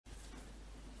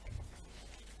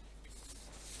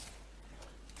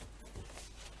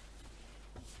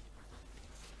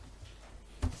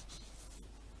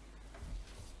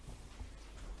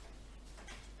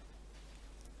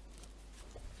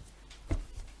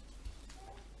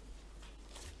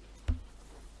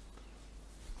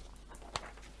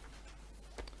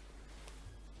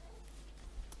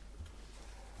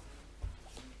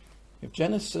If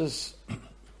Genesis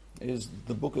is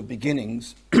the book of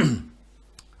beginnings, then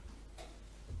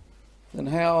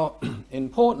how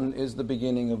important is the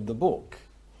beginning of the book?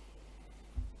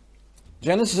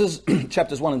 Genesis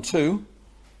chapters 1 and 2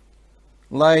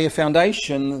 lay a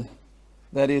foundation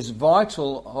that is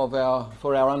vital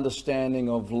for our understanding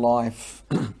of life.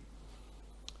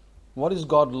 What is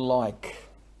God like?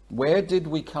 Where did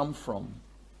we come from?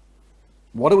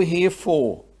 What are we here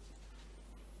for?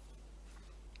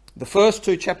 The first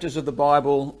two chapters of the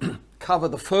Bible cover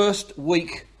the first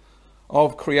week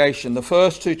of creation. The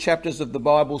first two chapters of the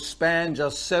Bible span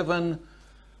just 7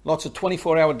 lots of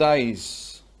 24-hour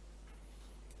days.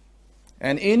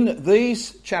 And in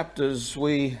these chapters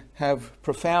we have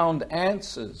profound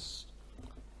answers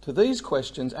to these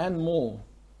questions and more.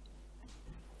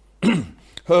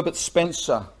 Herbert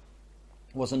Spencer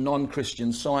was a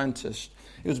non-Christian scientist.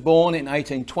 He was born in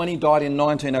 1820, died in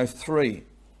 1903.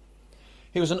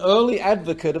 He was an early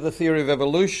advocate of the theory of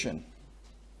evolution.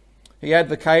 He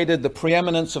advocated the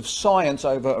preeminence of science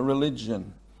over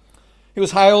religion. He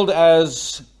was hailed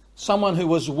as someone who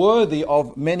was worthy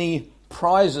of many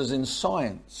prizes in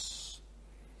science.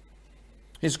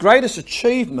 His greatest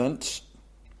achievement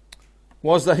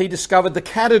was that he discovered the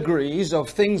categories of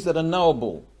things that are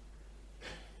knowable.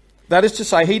 That is to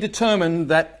say, he determined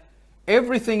that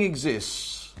everything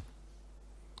exists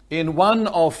in one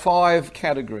of 5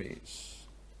 categories.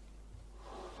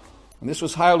 And this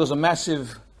was hailed as a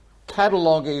massive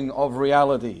cataloguing of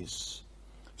realities.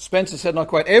 Spencer said, and I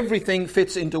quote, "Everything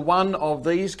fits into one of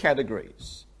these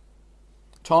categories: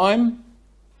 time,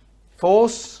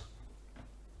 force,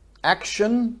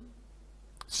 action,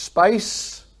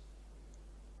 space,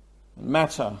 and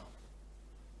matter."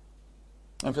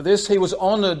 And for this he was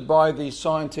honoured by the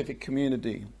scientific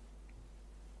community.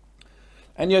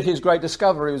 And yet his great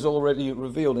discovery was already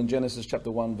revealed in Genesis chapter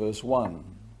 1 verse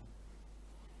 1.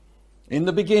 In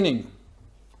the beginning,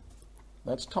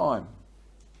 that's time.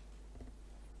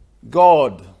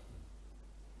 God,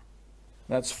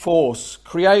 that's force.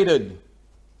 Created,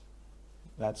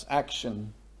 that's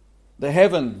action. The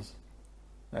heavens,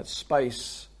 that's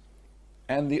space.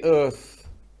 And the earth,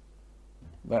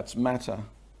 that's matter.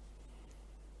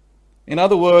 In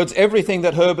other words, everything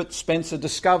that Herbert Spencer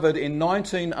discovered in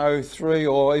 1903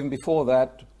 or even before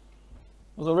that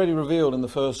was already revealed in the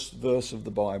first verse of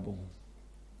the Bible.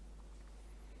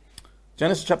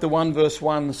 Genesis chapter 1 verse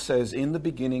 1 says, "In the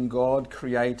beginning God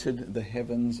created the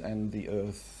heavens and the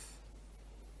earth."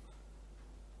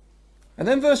 And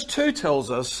then verse 2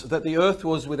 tells us that the earth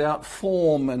was without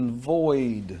form and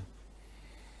void.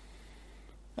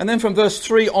 And then from verse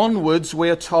 3 onwards we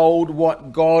are told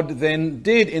what God then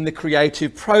did in the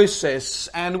creative process.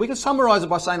 And we can summarise it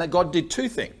by saying that God did 2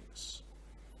 things.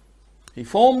 He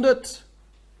formed it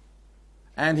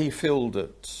and he filled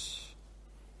it.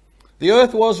 The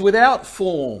earth was without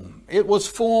form. It was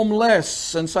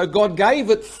formless, and so God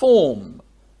gave it form.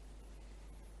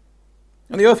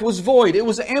 And the earth was void. It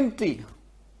was empty,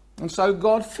 and so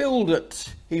God filled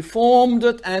it. He formed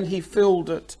it and he filled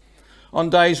it.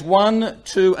 On days 1,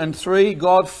 2 and 3,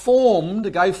 God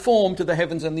gave form to the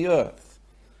heavens and the earth.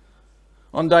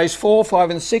 On days 4, 5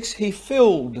 and 6, he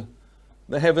filled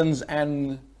the heavens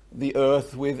and the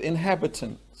earth with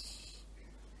inhabitants.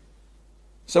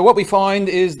 So what we find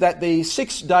is that the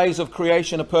 6 days of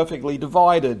creation are perfectly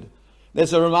divided.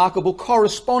 There's a remarkable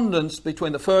correspondence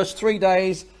between the first 3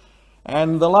 days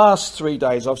and the last 3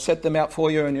 days. I've set them out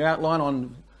for you in your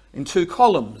outline in 2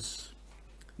 columns.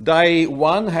 Day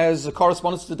 1 has a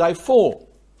correspondence to day 4.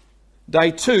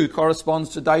 Day 2 corresponds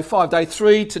to day 5. Day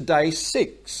 3 to day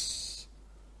 6.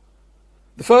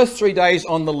 The first 3 days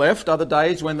on the left are the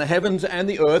days when the heavens and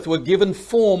the earth were given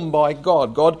form by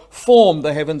God. God formed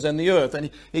the heavens and the earth, and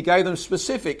he gave them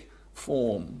specific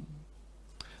form.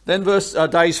 Then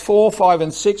days 4, 5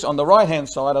 and 6 on the right-hand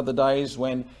side are the days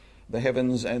when the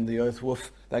heavens and the earth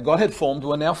that God had formed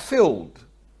were now filled.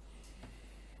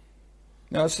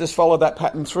 Now let's just follow that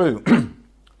pattern through.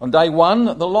 On day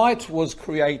 1, the light was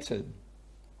created.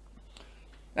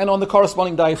 And on the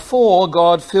corresponding day 4,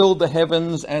 God filled the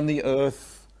heavens and the earth.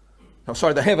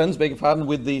 The heavens,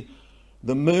 with the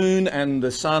moon and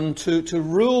the sun to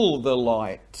rule the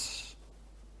light.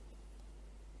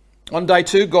 On day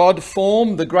 2, God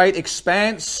formed the great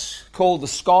expanse called the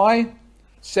sky,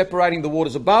 separating the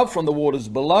waters above from the waters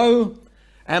below.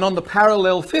 And on the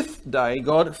parallel 5th day,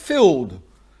 God filled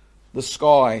the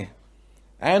sky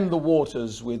and the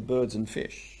waters with birds and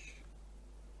fish.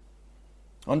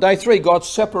 On day 3, God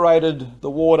separated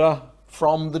the water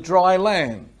from the dry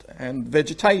land and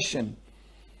vegetation.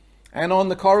 And on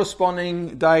the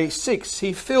corresponding day 6,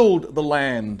 he filled the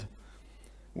land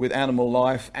with animal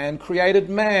life and created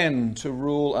man to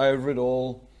rule over it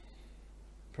all,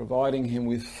 providing him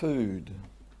with food.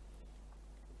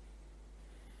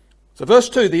 So verse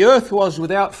 2, the earth was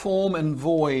without form and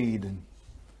void,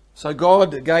 so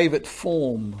God gave it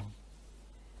form.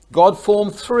 God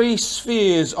formed 3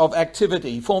 spheres of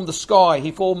activity. He formed the sky,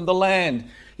 He formed the land,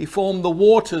 He formed the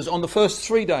waters on the first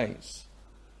 3 days.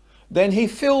 Then He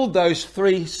filled those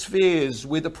 3 spheres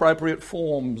with appropriate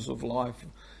forms of life,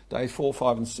 days 4,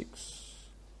 5 and 6.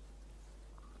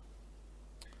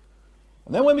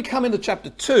 And then when we come into chapter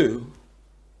 2,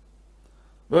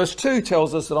 verse 2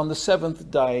 tells us that on the 7th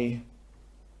day,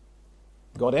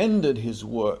 God ended His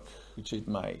work which He'd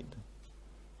made.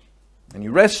 And He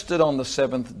rested on the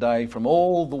 7th day from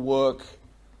all the work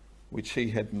which He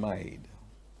had made.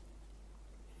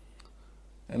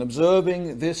 And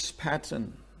observing this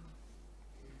pattern,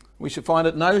 we should find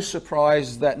it no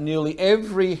surprise that nearly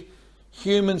every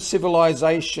human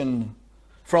civilization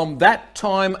from that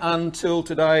time until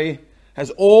today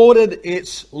has ordered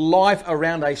its life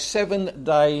around a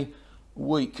 7-day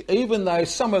week, even though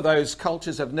some of those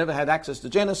cultures have never had access to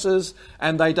Genesis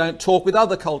and they don't talk with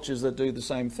other cultures that do the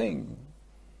same thing.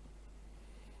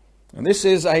 And this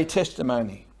is a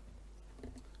testimony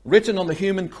written on the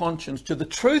human conscience to the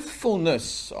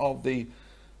truthfulness of the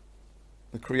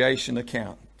creation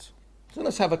account. So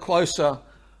let's have a closer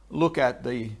look at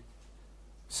the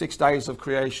 6 days of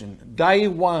creation. Day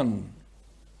 1.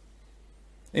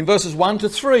 In verses 1 to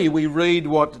 3, we read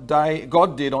what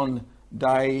God did on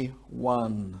day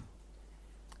 1.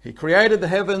 He created the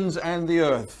heavens and the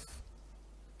earth.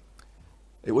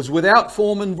 It was without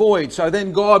form and void. So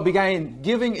then God began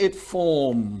giving it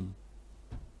form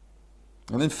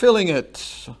and then filling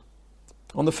it.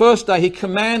 On the first day, He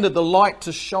commanded the light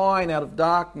to shine out of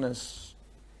darkness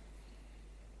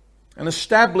and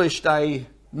established a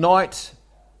night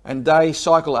and day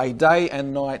cycle, a day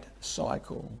and night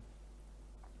cycle.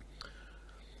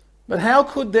 But how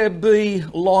could there be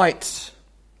light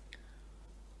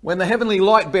when the heavenly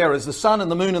light bearers, the sun and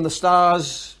the moon and the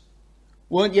stars,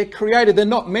 weren't yet created? They're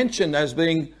not mentioned as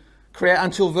being created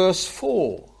until verse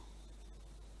 4.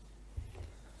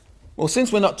 Well,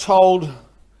 since we're not told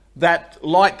that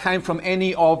light came from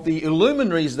any of the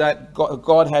luminaries that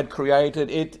God had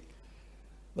created,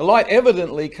 the light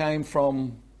evidently came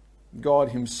from God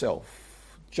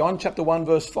Himself. John chapter 1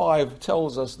 verse 5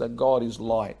 tells us that God is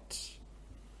light.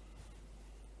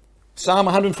 Psalm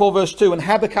 104 verse 2 and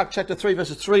Habakkuk chapter 3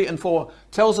 verses 3 and 4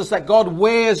 tells us that God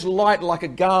wears light like a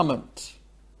garment.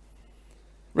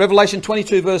 Revelation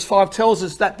 22 verse 5 tells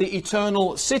us that the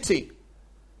eternal city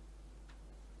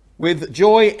with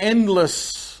joy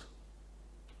endless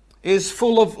is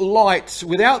full of light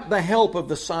without the help of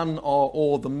the sun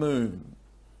or the moon.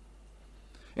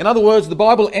 In other words, the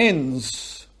Bible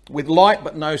ends with light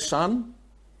but no sun.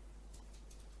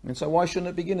 And so why shouldn't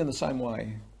it begin in the same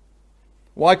way?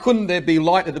 Why couldn't there be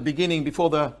light at the beginning before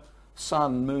the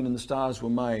sun, moon and the stars were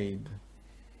made?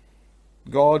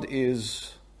 God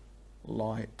is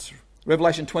light.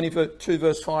 Revelation 22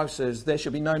 verse 5 says, there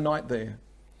shall be no night there.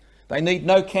 They need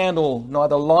no candle,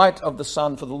 neither light of the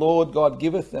sun, for the Lord God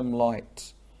giveth them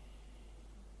light.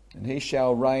 And He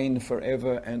shall reign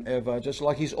forever and ever, just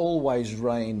like He's always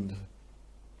reigned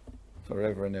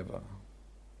forever and ever.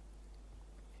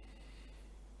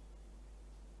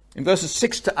 In verses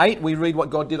 6 to 8, we read what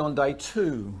God did on day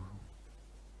 2.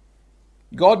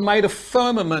 God made a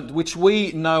firmament which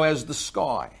we know as the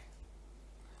sky.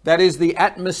 That is the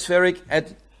atmospheric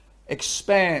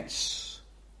expanse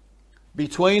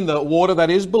between the water that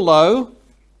is below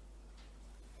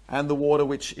and the water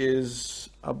which is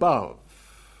above.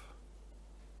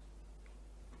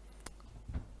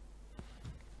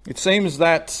 It seems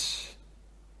that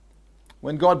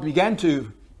when God began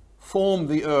to form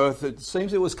the earth, it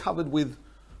seems it was covered with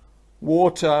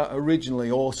water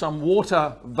originally, or some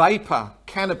water vapor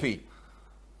canopy.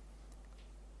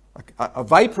 A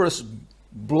vaporous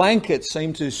blanket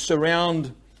seemed to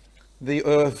surround the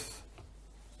earth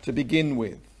to begin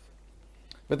with.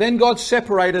 But then God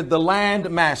separated the land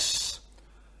mass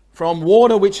from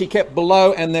water which He kept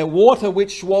below and the water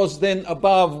which was then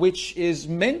above, which is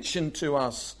mentioned to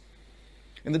us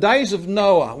in the days of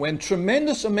Noah, when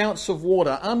tremendous amounts of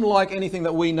water, unlike anything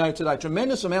that we know today,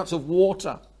 tremendous amounts of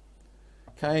water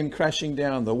came crashing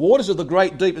down. The waters of the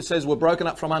great deep, it says, were broken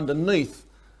up from underneath,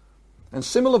 and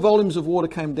similar volumes of water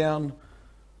came down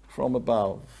from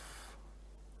above.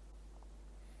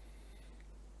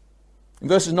 In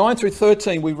verses 9 through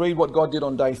 13, we read what God did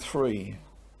on day 3.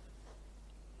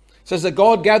 It says that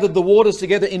God gathered the waters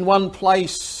together in one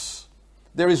place.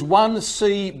 There is one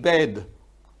sea bed.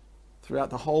 throughout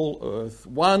the whole earth.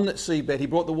 One seabed. He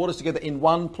brought the waters together in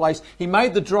one place. He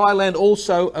made the dry land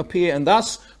also appear, and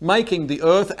thus making the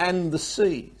earth and the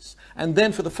seas. And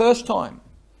then for the first time,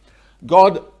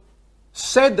 God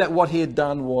said that what he had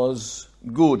done was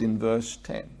good in verse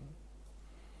 10.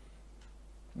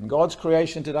 And God's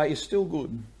creation today is still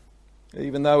good,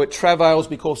 even though it travails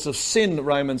because of sin,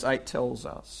 Romans 8 tells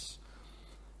us.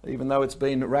 Even though it's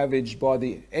been ravaged by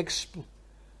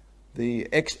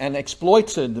and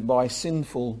exploited by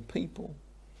sinful people.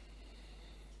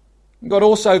 God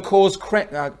also caused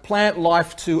plant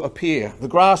life to appear. The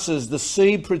grasses, the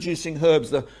seed-producing herbs,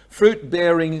 the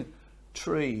fruit-bearing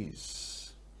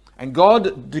trees. And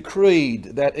God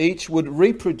decreed that each would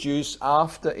reproduce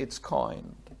after its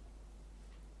kind.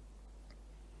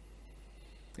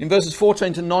 In verses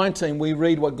 14 to 19, we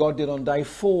read what God did on day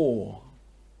 4.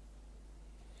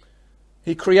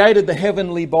 He created the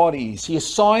heavenly bodies. He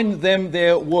assigned them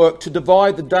their work to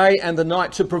divide the day and the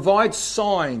night, to provide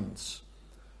signs,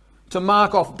 to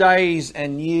mark off days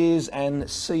and years and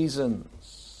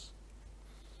seasons.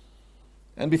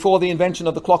 And before the invention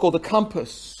of the clock or the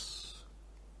compass,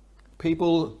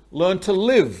 people learned to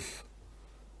live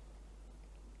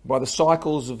by the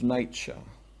cycles of nature.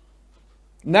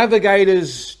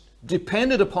 Navigators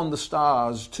depended upon the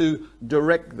stars to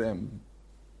direct them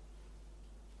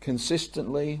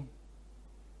consistently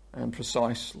and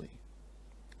precisely.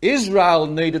 Israel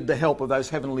needed the help of those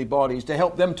heavenly bodies to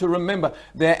help them to remember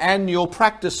their annual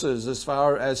practices as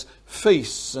far as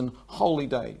feasts and holy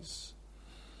days.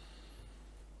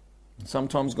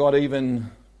 Sometimes God even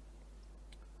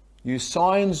used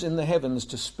signs in the heavens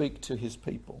to speak to his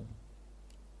people.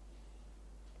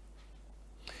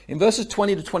 In verses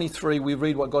 20 to 23, we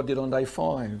read what God did on day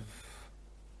 5.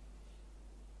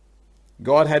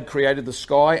 God had created the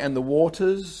sky and the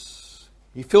waters.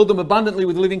 He filled them abundantly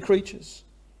with living creatures.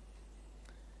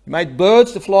 He made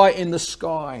birds to fly in the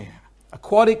sky,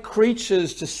 aquatic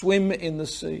creatures to swim in the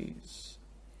seas.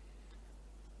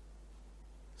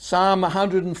 Psalm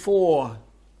 104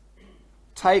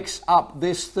 takes up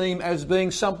this theme as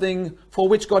being something for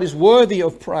which God is worthy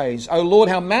of praise. O Lord,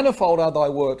 how manifold are thy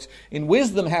works. In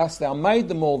wisdom hast thou made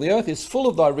them all. The earth is full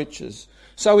of thy riches.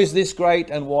 So is this great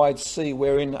and wide sea,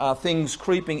 wherein are things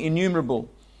creeping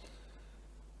innumerable,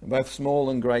 both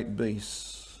small and great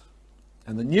beasts.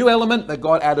 And the new element that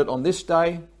God added on this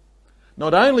day,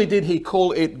 not only did he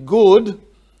call it good,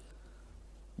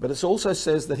 but it also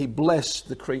says that he blessed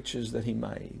the creatures that he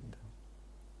made.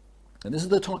 And this is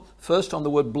the first time the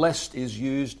word blessed is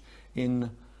used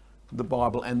in the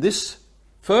Bible. And this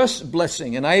first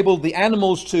blessing enabled the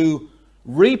animals to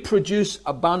reproduce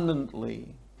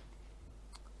abundantly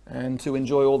and to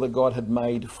enjoy all that God had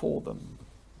made for them.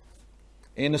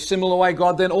 In a similar way,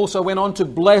 God then also went on to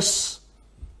bless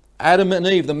Adam and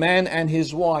Eve, the man and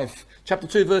his wife. Chapter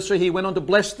 2, verse 3, he went on to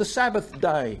bless the Sabbath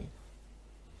day.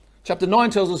 Chapter 9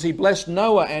 tells us he blessed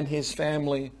Noah and his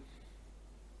family.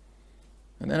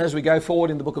 And then as we go forward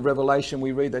in the book of Revelation,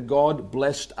 we read that God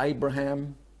blessed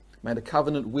Abraham, made a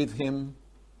covenant with him,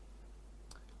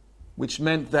 which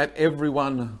meant that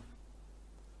everyone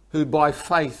who by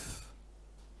faith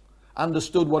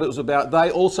understood what it was about, they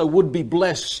also would be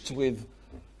blessed with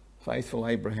faithful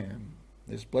Abraham.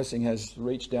 This blessing has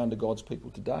reached down to God's people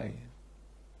today.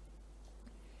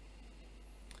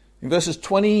 In verses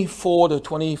 24 to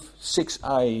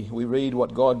 26a, we read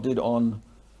what God did on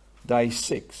day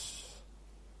 6.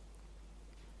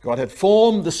 God had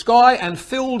formed the sky and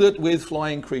filled it with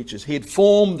flying creatures. He had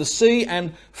formed the sea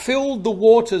and filled the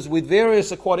waters with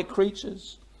various aquatic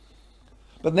creatures.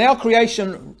 But now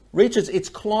creation reaches its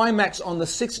climax on the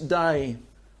 6th day,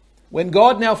 when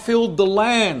God now filled the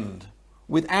land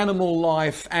with animal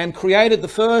life and created the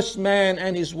first man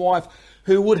and his wife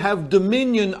who would have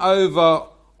dominion over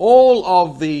all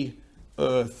of the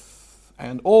earth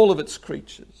and all of its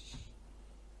creatures.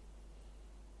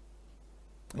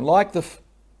 And like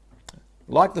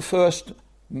the first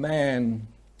man,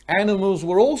 animals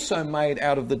were also made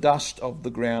out of the dust of the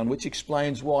ground, which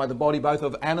explains why the body both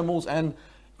of animals and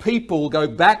people go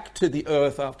back to the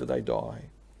earth after they die.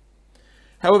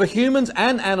 However, humans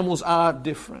and animals are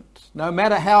different. No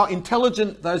matter how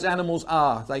intelligent those animals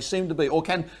are, they seem to be, or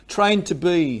can train to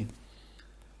be,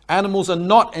 animals are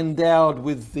not endowed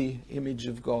with the image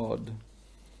of God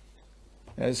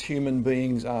as human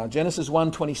beings are. Genesis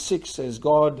 1:26 says,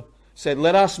 God said,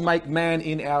 let us make man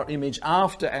in our image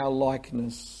after our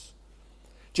likeness.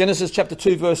 Genesis chapter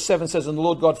 2 verse 7 says, and the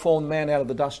Lord God formed man out of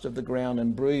the dust of the ground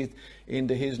and breathed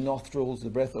into his nostrils the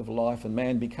breath of life, and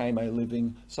man became a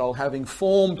living soul. Having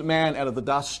formed man out of the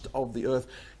dust of the earth,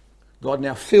 God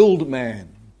now filled man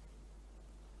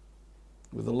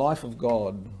with the life of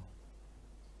God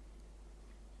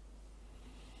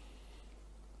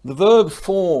The verb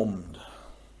formed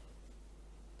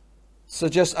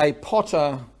suggests a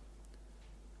potter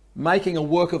making a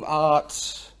work of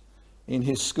art in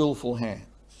his skillful hands.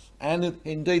 And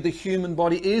indeed, the human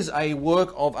body is a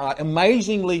work of art,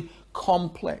 amazingly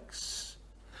complex.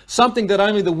 Something that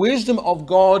only the wisdom of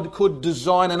God could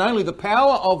design and only the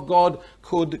power of God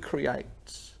could create.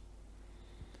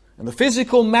 And the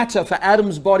physical matter for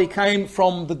Adam's body came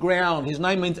from the ground. His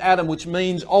name means Adam, which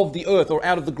means of the earth or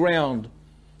out of the ground.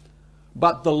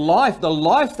 But the life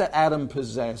that Adam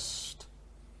possessed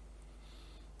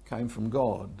came from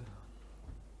God.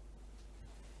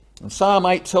 And Psalm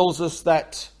 8 tells us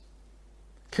that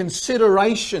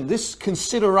this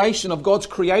consideration of God's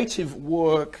creative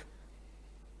work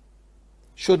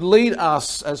should lead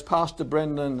us, as Pastor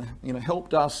Brendan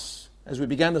helped us as we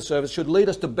began the service, should lead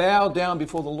us to bow down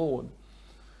before the Lord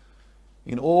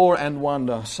in awe and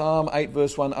wonder. Psalm 8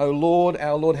 verse 1, O Lord,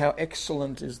 our Lord, how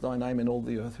excellent is thy name in all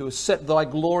the earth, who has set thy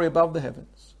glory above the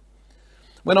heavens.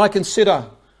 When I consider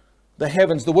the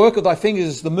heavens, the work of thy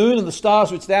fingers, the moon and the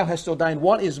stars which thou hast ordained,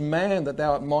 what is man that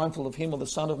thou art mindful of him, or the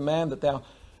son of man that thou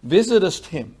visitest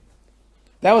him?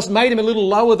 Thou hast made him a little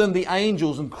lower than the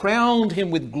angels and crowned him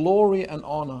with glory and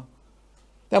honour.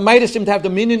 Thou madest him to have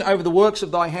dominion over the works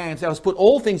of thy hands. Thou hast put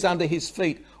all things under his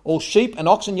feet, all sheep and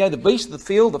oxen, yea, the beasts of the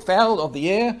field, the fowl of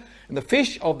the air, and the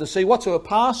fish of the sea, whatsoever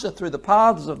passeth through the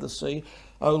paths of the sea.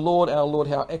 O Lord, our Lord,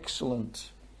 how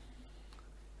excellent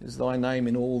is thy name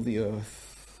in all the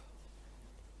earth.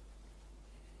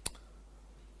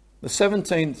 The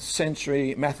 17th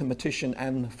century mathematician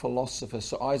and philosopher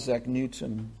Sir Isaac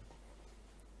Newton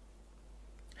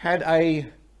had a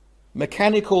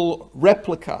mechanical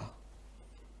replica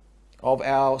of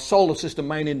our solar system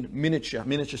made in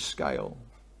miniature scale.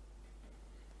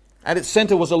 At its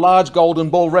centre was a large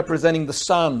golden ball representing the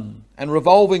sun, and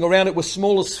revolving around it were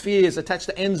smaller spheres attached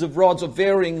to ends of rods of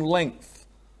varying length.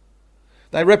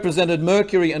 They represented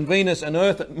Mercury and Venus and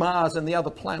Earth and Mars and the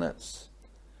other planets.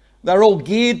 They were all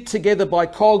geared together by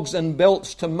cogs and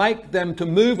belts to make them to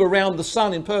move around the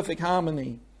sun in perfect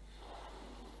harmony.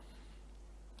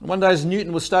 One day as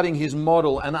Newton was studying his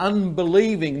model, an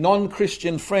unbelieving,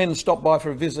 non-Christian friend stopped by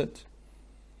for a visit.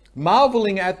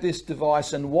 Marvelling at this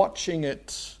device and watching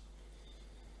it,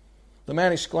 the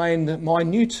man exclaimed, "My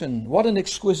Newton, what an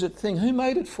exquisite thing. Who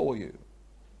made it for you?"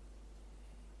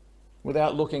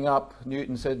 Without looking up,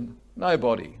 Newton said,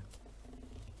 "Nobody."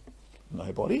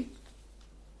 "Nobody?"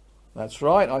 "That's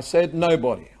right, I said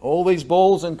nobody. All these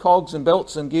balls and cogs and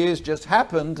belts and gears just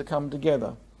happened to come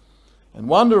together. And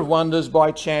wonder of wonders,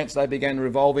 by chance, they began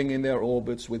revolving in their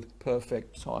orbits with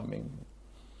perfect timing."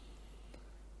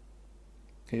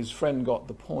 His friend got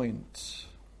the point.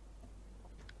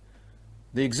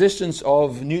 The existence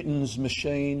of Newton's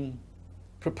machine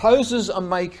proposes a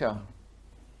maker,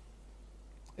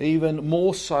 even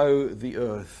more so the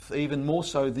earth, even more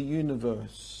so the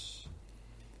universe,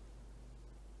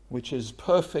 which is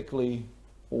perfectly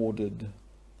ordered.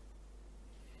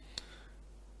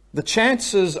 The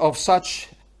chances of such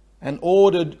an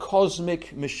ordered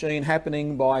cosmic machine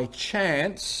happening by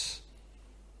chance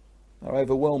are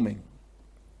overwhelming.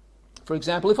 For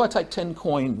example, if I take 10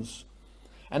 coins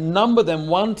and number them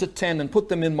 1 to 10 and put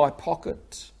them in my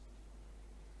pocket,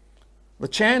 the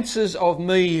chances of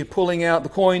me pulling out the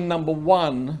coin number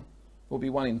 1 will be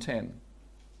 1 in 10.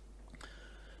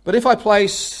 But if I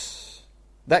place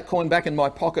that coin back in my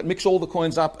pocket, mix all the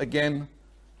coins up again,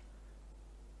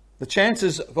 the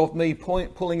chances of me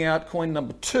pulling out coin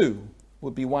number 2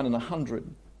 would be 1 in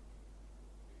 100.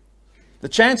 The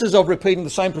chances of repeating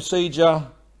the same procedure,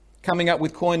 coming up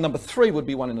with coin number 3, would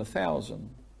be 1 in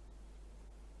 1,000.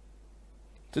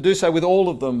 To do so with all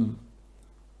of them,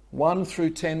 1 through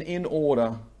 10 in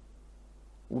order,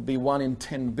 would be 1 in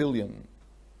 10 billion.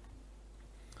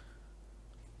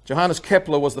 Johannes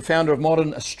Kepler was the founder of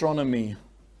modern astronomy.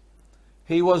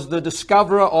 He was the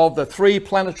discoverer of the 3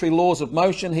 planetary laws of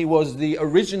motion. He was the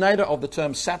originator of the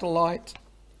term satellite.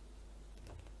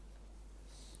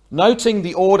 Noting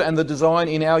the order and the design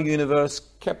in our universe,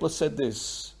 Kepler said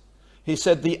this. He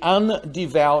said, "The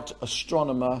undevout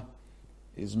astronomer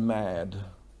is mad."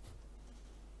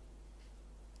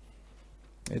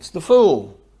 It's the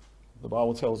fool, the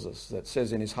Bible tells us, that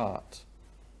says in his heart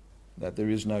that there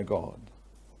is no God.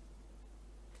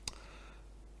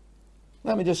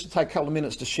 Let me just take a couple of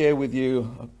minutes to share with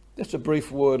you just a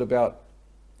brief word about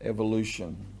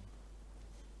evolution.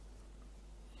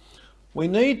 We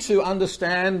need to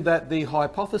understand that the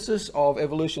hypothesis of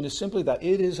evolution is simply that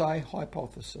it is a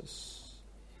hypothesis.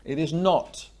 It is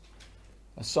not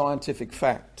a scientific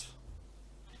fact.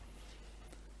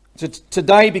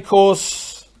 Today,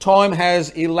 because Time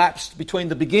has elapsed between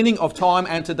the beginning of time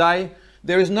and today.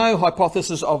 There is no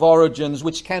hypothesis of origins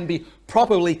which can be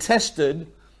properly tested,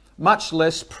 much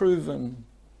less proven.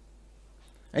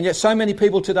 And yet so many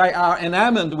people today are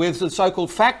enamored with the so-called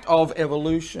fact of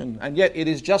evolution, and yet it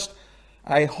is just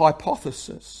a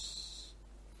hypothesis.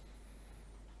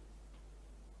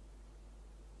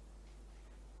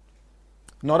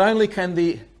 Not only can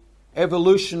the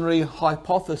evolutionary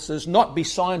hypothesis not be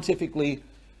scientifically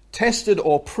tested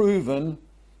or proven,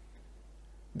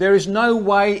 there is no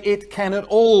way it can at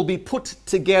all be put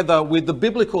together with the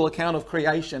biblical account of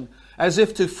creation, as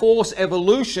if to force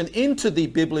evolution into the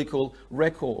biblical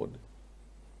record.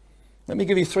 Let me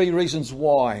give you 3 reasons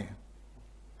why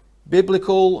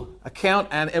biblical account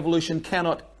and evolution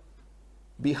cannot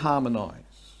be harmonized.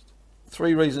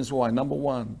 3 reasons why. Number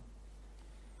 1,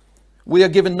 we are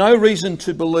given no reason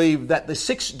to believe that the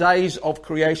 6 days of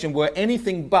creation were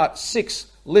anything but 6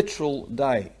 literal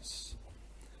days.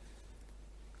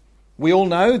 We all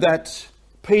know that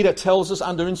Peter tells us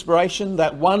under inspiration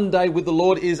that one day with the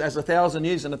Lord is as 1,000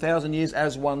 years and 1,000 years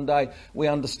as one day. We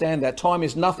understand that. Time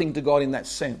is nothing to God in that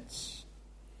sense.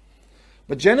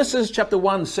 But Genesis chapter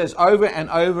 1 says over and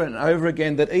over and over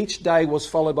again that each day was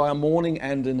followed by a morning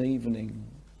and an evening.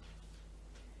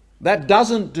 That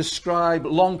doesn't describe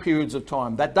long periods of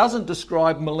time. That doesn't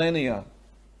describe millennia.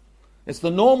 It's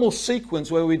the normal sequence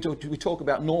where we talk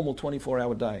about normal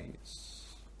 24-hour days.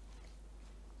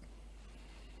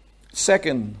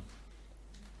 Second,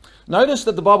 notice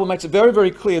that the Bible makes it very,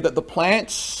 very clear that the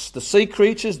plants, the sea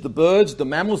creatures, the birds, the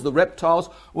mammals, the reptiles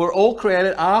were all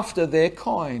created after their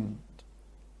kind.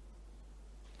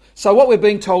 So what we're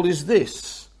being told is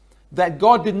this, that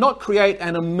God did not create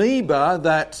an amoeba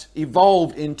that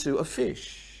evolved into a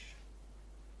fish.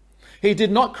 He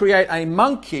did not create a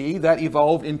monkey that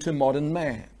evolved into modern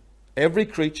man. Every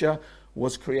creature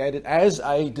was created as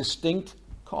a distinct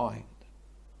kind.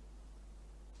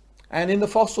 And in the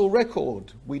fossil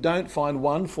record, we don't find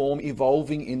one form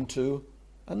evolving into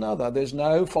another. There's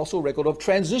no fossil record of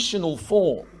transitional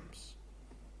forms.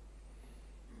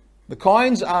 The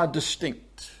kinds are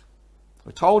distinct.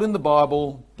 We're told in the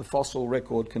Bible, the fossil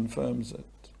record confirms it.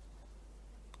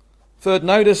 Third,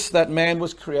 notice that man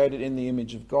was created in the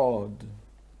image of God.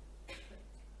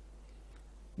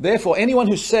 Therefore, anyone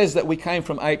who says that we came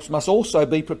from apes must also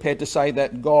be prepared to say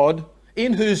that God,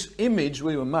 in whose image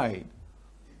we were made,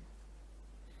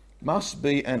 must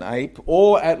be an ape,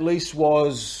 or at least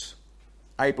was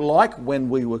ape-like when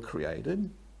we were created.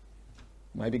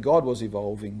 Maybe God was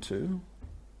evolving too.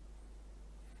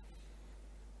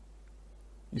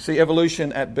 You see,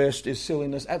 evolution at best is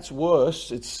silliness. At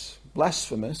worst, it's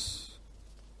blasphemous.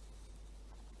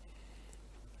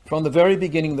 From the very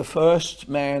beginning, the first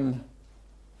man,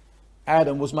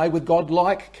 Adam, was made with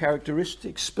God-like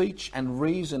characteristics, speech and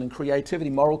reason and creativity,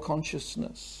 moral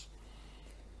consciousness.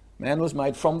 Man was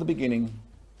made from the beginning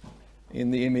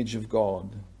in the image of God.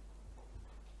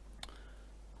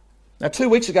 Now, 2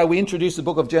 weeks ago, we introduced the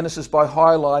book of Genesis by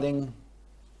highlighting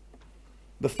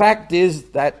the fact is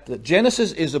that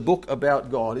Genesis is a book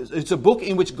about God. It's a book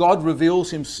in which God reveals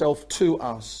himself to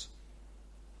us.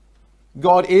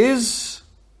 God is.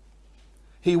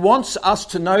 He wants us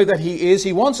to know that he is.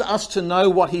 He wants us to know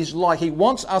what he's like. He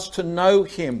wants us to know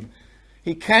him.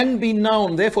 He can be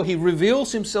known. Therefore, he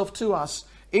reveals himself to us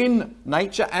in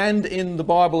nature and in the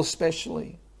Bible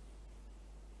especially.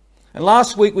 And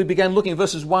last week we began looking at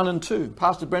verses 1 and 2.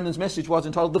 Pastor Brendan's message was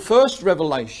entitled The First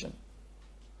Revelation.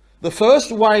 The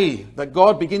first way that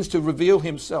God begins to reveal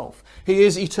himself. He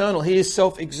is eternal. He is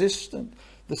self-existent.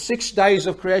 The 6 days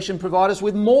of creation provide us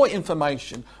with more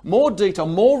information, more detail,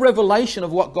 more revelation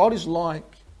of what God is like.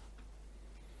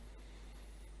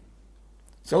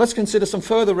 So let's consider some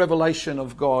further revelation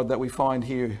of God that we find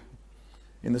here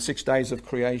in the 6 days of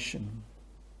creation.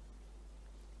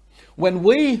 When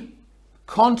we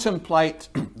contemplate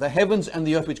the heavens and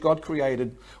the earth which God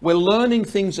created, we're learning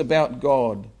things about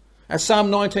God. As Psalm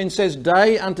 19 says,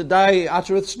 day unto day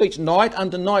uttereth speech, night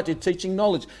unto night is teaching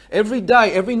knowledge. Every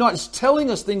day, every night is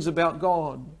telling us things about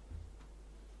God.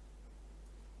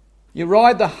 You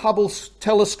ride the Hubble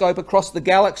telescope across the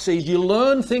galaxies, you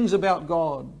learn things about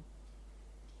God.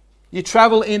 You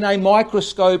travel in a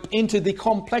microscope into the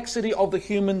complexity of the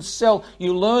human cell.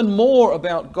 You learn more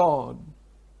about God.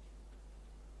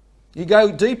 You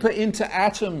go deeper into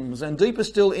atoms and deeper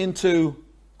still into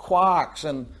quarks.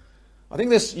 And I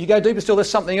think you go deeper still, there's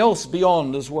something else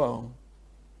beyond as well.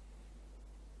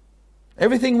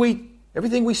 Everything we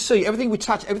see, everything we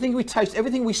touch, everything we taste,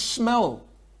 everything we smell.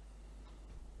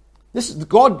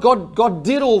 God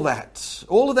did all that.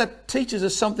 All of that teaches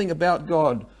us something about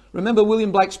God. Remember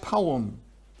William Blake's poem,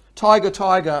 Tiger,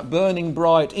 tiger, burning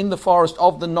bright in the forest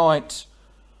of the night,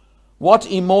 what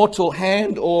immortal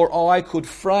hand or eye could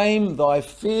frame thy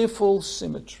fearful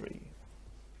symmetry?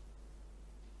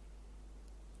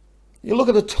 You look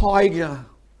at a tiger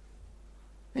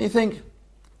and you think,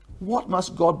 what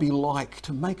must God be like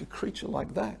to make a creature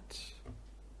like that?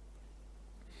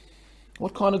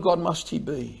 What kind of God must he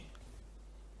be?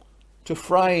 To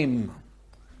frame,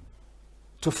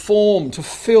 to form, to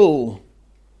fill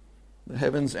the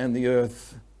heavens and the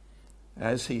earth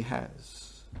as he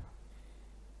has.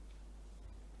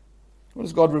 What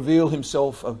does God reveal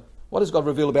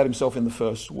about himself in the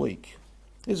first week?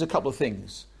 Here's a couple of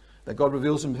things that God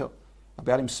reveals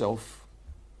about himself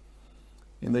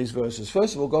in these verses.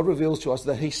 First of all, God reveals to us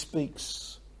that he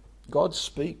speaks. God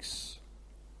speaks.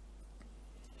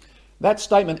 That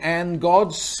statement, "and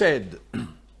God said,"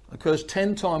 occurs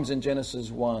 10 times in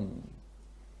Genesis 1.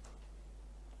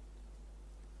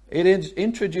 It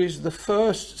introduced the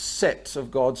first set of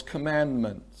God's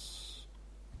commandments,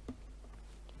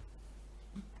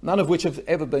 none of which have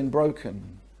ever been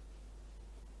broken.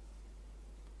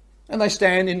 And they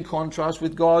stand in contrast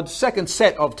with God's second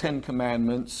set of 10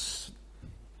 commandments,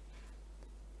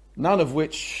 none of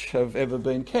which have ever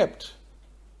been kept,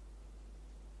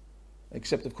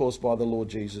 except, of course, by the Lord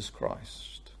Jesus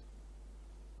Christ.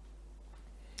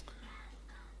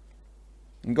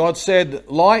 And God said,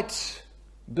 "Light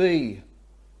be,"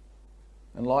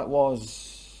 and light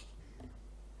was.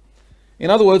 In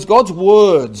other words, God's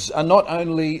words are not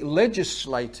only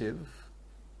legislative,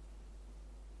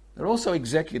 they're also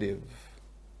executive.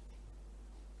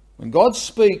 When God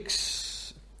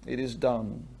speaks, it is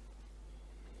done.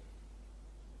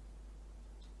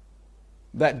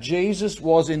 That Jesus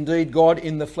was indeed God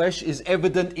in the flesh is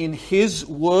evident in his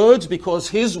words, because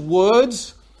his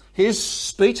words, his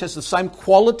speech has the same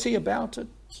quality about it.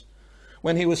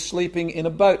 When he was sleeping in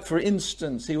a boat, for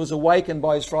instance, he was awakened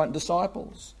by his frightened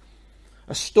disciples.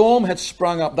 A storm had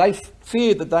sprung up. They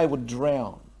feared that they would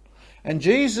drown. And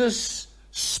Jesus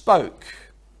spoke.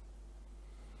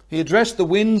 He addressed the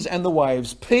winds and the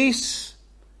waves. "Peace,"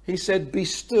 he said, "be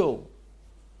still."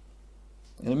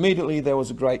 And immediately there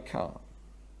was a great calm.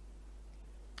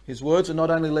 His words are not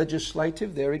only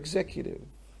legislative, they're executive.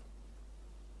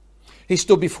 He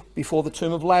stood before the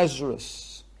tomb of Lazarus,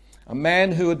 a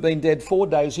man who had been dead 4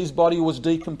 days. His body was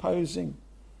decomposing.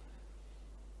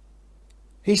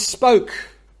 He spoke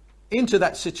into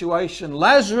that situation,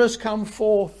 "Lazarus, come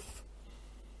forth."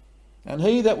 And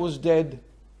he that was dead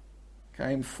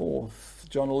came forth.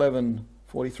 John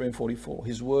 11:43 and 44.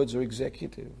 His words are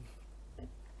executive. There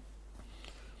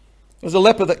was a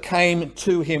leper that came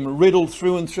to him, riddled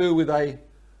through and through with a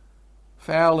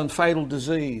foul and fatal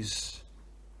disease.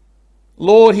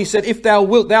 "Lord," he said, "if thou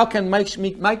wilt, thou can make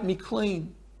me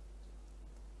clean."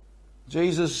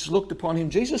 Jesus looked upon him.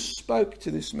 Jesus spoke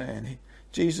to this man.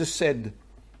 Jesus said,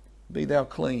 "Be thou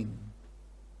clean."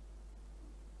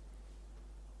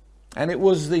 And it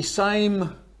was the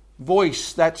same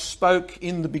voice that spoke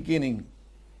in the beginning,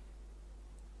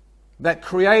 that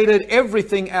created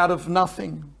everything out of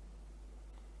nothing.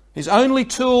 His only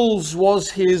tools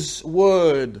was his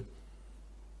word.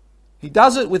 He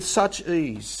does it with such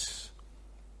ease.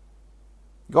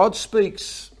 God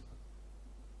speaks.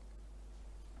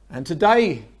 And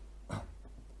today,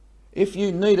 if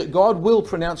you need it, God will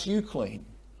pronounce you clean.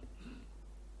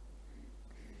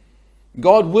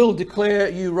 God will declare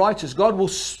you righteous. God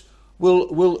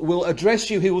will address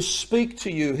you. He will speak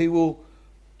to you. He will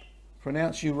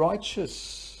pronounce you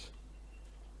righteous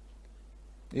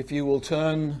if you will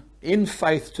turn in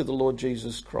faith to the Lord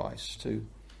Jesus Christ, who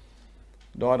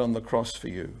died on the cross for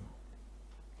you.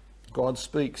 God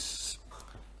speaks.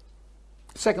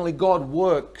 Secondly, God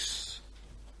works.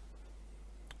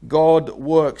 God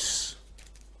works.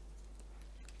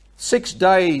 6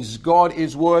 days God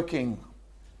is working.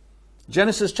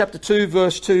 Genesis chapter 2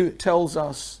 verse 2 tells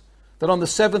us that on the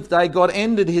seventh day God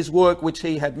ended his work which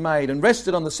he had made and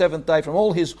rested on the seventh day from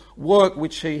all his work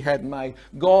which he had made.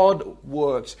 God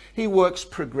works. He works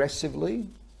progressively.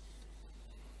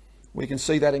 We can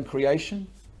see that in creation.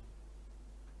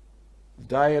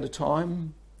 Day at a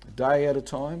time, day at a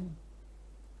time,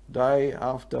 day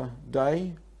after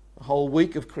day. A whole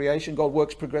week of creation, God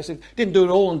works progressively. Didn't do it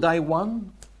all on day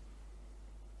one.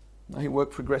 No, he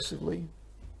worked progressively.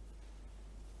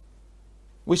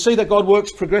 We see that God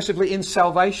works progressively in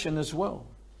salvation as well.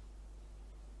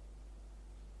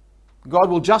 God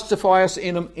will justify us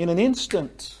in an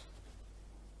instant.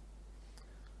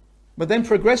 But then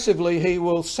progressively he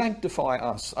will sanctify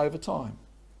us over time.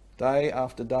 Day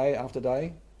after day after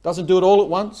day. Doesn't do it all at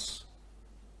once.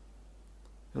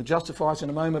 He'll justify us in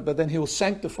a moment, but then He'll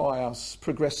sanctify us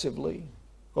progressively.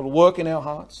 God will work in our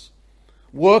hearts,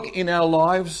 work in our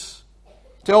lives,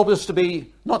 to help us to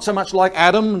be not so much like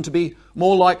Adam and to be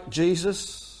more like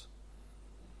Jesus.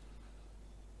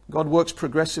 God works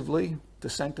progressively to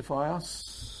sanctify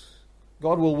us.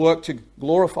 God will work to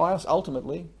glorify us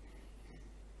ultimately.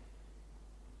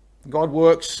 God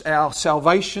works our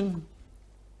salvation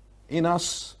in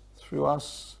us, through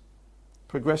us,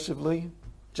 progressively,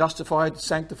 justified,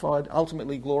 sanctified,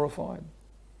 ultimately glorified.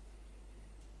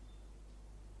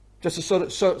 Just to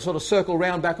sort of circle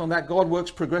round back on that, God works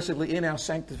progressively in our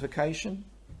sanctification.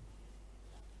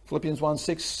 Philippians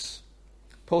 1:6,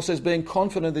 Paul says, being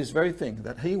confident of this very thing,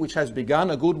 that He which has begun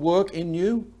a good work in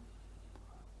you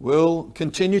will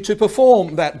continue to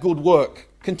perform that good work,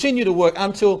 continue to work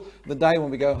until the day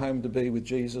when we go home to be with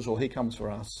Jesus or He comes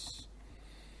for us.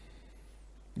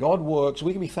 God works.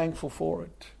 We can be thankful for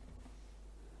it.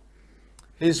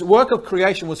 His work of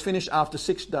creation was finished after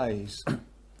 6 days.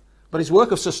 But His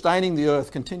work of sustaining the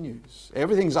earth continues.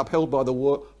 Everything's upheld by the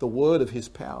word of His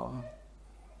power.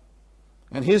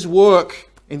 And His work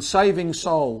in saving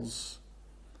souls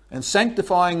and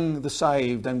sanctifying the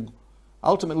saved and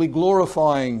ultimately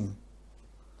glorifying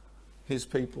His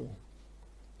people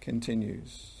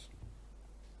continues.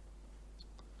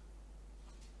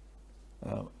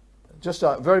 Just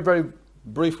a very, very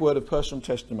brief word of personal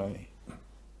testimony.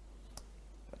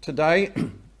 Today,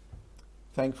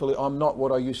 thankfully, I'm not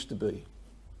what I used to be.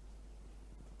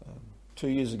 2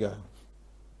 years ago,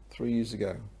 3 years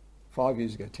ago, 5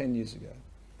 years ago, 10 years ago.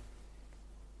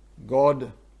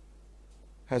 God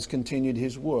has continued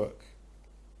His work.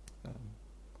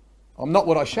 I'm not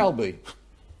what I shall be.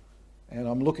 And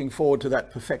I'm looking forward to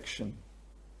that perfection,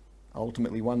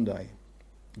 ultimately one day.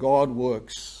 God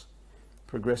works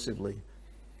progressively.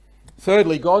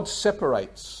 Thirdly, God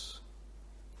separates.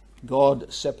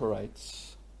 God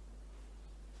separates.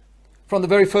 From the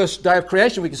very first day of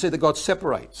creation, we can see that God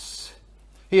separates.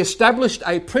 He established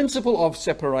a principle of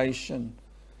separation.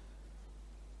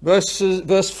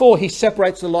 Verse 4, He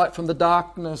separates the light from the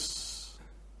darkness.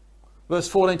 Verse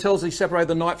 14 tells us He separated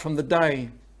the night from the day.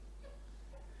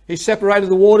 He separated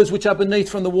the waters which are beneath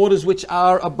from the waters which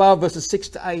are above, verses 6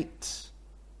 to 8.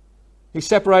 He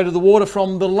separated the water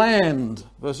from the land,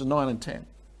 verses 9 and 10.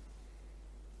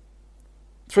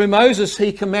 Through Moses,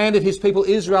 He commanded His people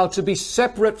Israel to be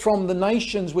separate from the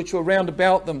nations which were round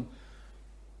about them.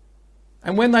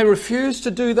 And when they refused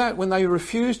to do that,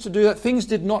 things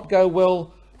did not go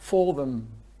well for them.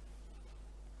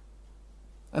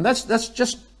 And that's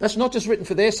not just written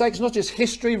for their sake. It's not just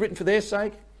history written for their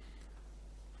sake.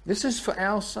 This is for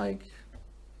our sake.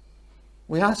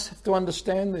 We have to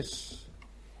understand this.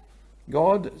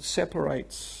 God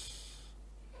separates.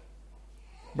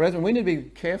 Brethren, we need to be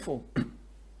careful.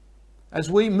 As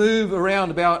we move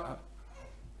around about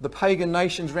the pagan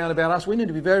nations round about us, we need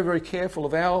to be very, very careful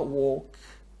of our walk.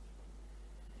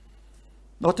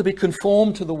 Not to be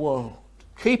conformed to the world.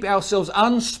 Keep ourselves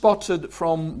unspotted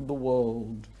from the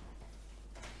world.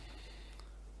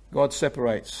 God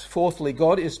separates. Fourthly,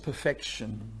 God is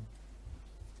perfection.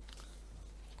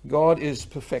 God is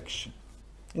perfection.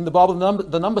 In the Bible,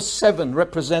 the number 7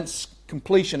 represents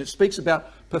completion. It speaks about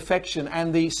perfection,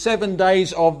 and the 7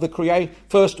 days of the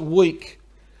first week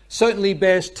certainly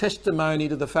bears testimony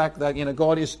to the fact that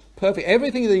God is perfect.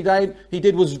 Everything that He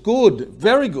did was good,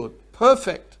 very good,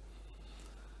 perfect.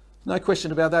 No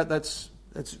question about that. That's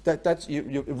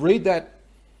you read that,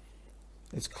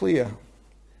 it's clear.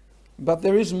 But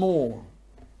there is more.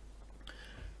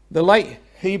 The late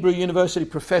Hebrew University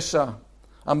professor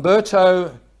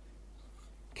Umberto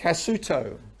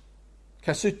Cassuto,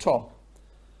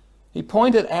 he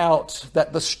pointed out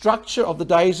that the structure of the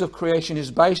days of creation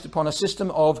is based upon a system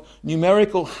of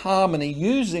numerical harmony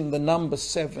using the number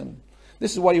 7.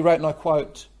 This is what he wrote, and I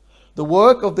quote, "The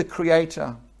work of the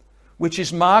Creator, which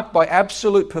is marked by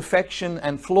absolute perfection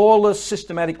and flawless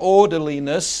systematic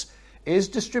orderliness, is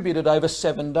distributed over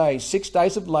 7 days, 6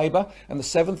 days of labour, and the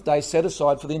 7th day set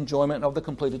aside for the enjoyment of the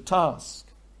completed task."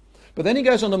 But then he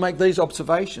goes on to make these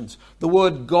observations. The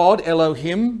word God,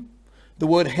 Elohim, the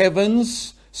word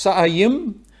heavens,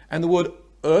 Sa'ayim, and the word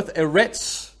earth,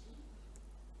 Eretz,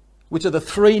 which are the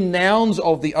 3 nouns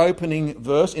of the opening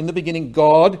verse. In the beginning,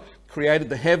 God created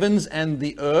the heavens and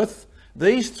the earth.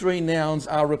 These 3 nouns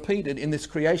are repeated in this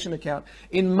creation account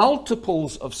in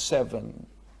multiples of 7.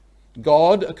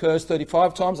 God occurs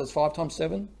 35 times, that's 5 times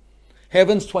 7.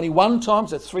 Heavens 21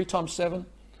 times, that's 3 times 7.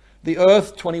 The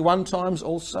earth 21 times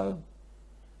also.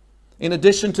 In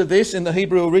addition to this, in the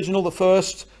Hebrew original, the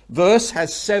first verse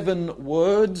has 7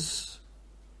 words.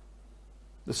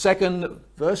 The second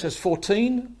verse has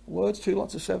 14 words, 2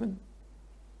 lots of 7.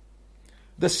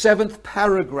 The seventh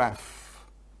paragraph,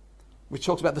 which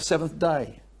talks about the seventh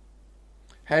day,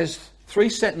 has 3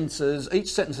 sentences.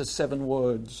 Each sentence has 7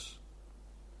 words,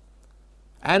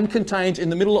 and contains in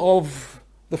the middle of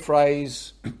the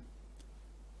phrase,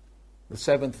 the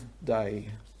seventh day.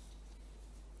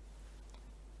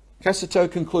 Cassato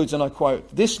concludes, and I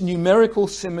quote, "This numerical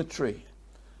symmetry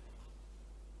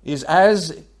is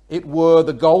as it were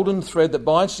the golden thread that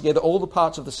binds together all the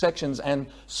parts of the sections and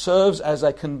serves as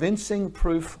a convincing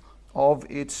proof of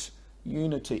its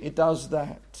unity." It does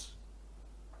that.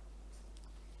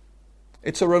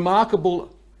 It's a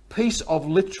remarkable piece of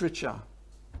literature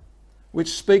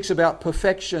which speaks about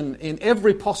perfection in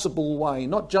every possible way,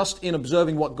 not just in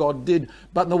observing what God did,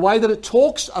 but in the way that it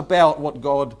talks about what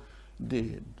God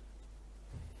did.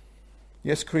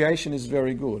 Yes, creation is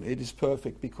very good. It is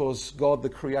perfect because God the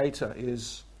Creator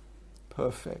is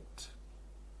perfect.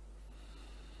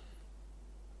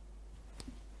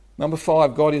 Number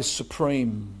 5, God is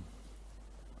supreme.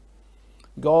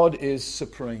 God is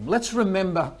supreme. Let's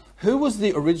remember, who was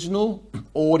the original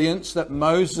audience that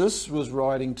Moses was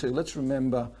writing to? Let's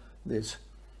remember this.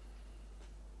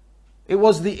 It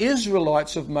was the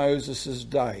Israelites of Moses'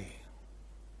 day.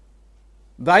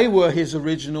 They were his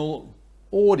original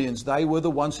audience. They were the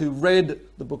ones who read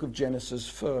the book of Genesis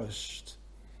first.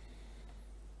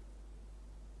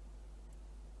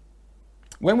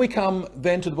 When we come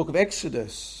then to the book of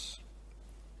Exodus,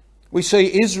 we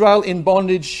see Israel in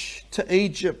bondage to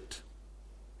Egypt.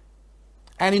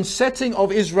 And in setting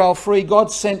of Israel free,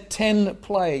 God sent 10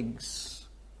 plagues.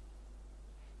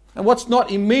 And what's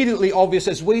not immediately obvious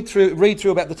as we read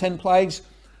through about the 10 plagues,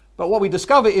 but what we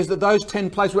discover is that those 10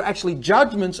 plagues were actually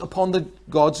judgments upon the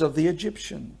gods of the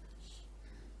Egyptians.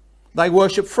 They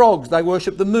worship frogs, they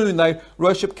worship the moon, they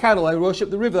worship cattle, they worship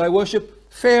the river, they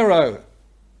worship Pharaoh.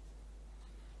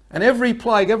 And every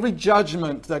plague, every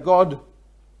judgment that God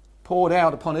poured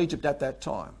out upon Egypt at that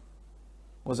time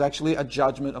was actually a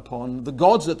judgment upon the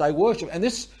gods that they worship. And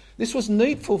this was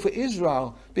needful for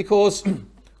Israel because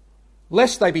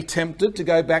lest they be tempted to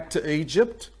go back to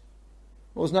Egypt,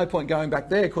 well, there's no point going back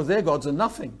there because their gods are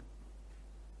nothing.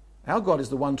 Our God is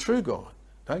the one true God.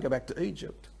 Don't go back to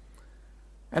Egypt.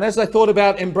 And as they thought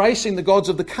about embracing the gods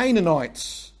of the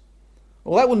Canaanites,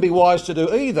 well, that wouldn't be wise to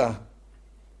do either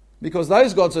because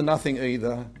those gods are nothing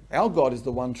either. Our God is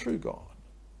the one true God.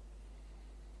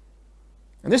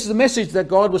 And this is the message that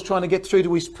God was trying to get through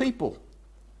to his people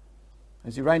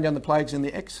as he rained down the plagues in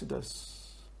the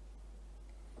Exodus.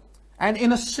 And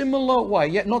in a similar way,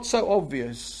 yet not so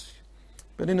obvious,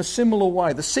 but in a similar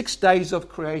way, the 6 days of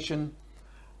creation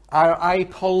are a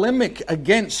polemic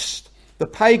against the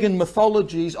pagan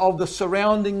mythologies of the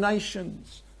surrounding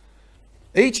nations.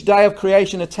 Each day of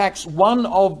creation attacks one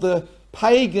of the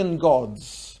pagan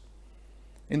gods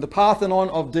in the Parthenon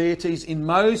of deities in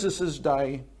Moses'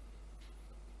 day.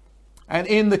 And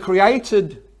in the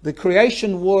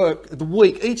creation work, the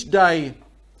week, each day,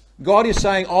 God is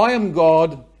saying, I am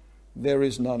God, there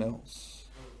is none else.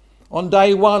 On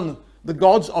day 1, the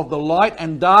gods of the light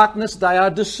and darkness, they are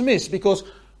dismissed because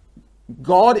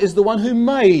God is the one who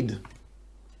made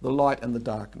the light and the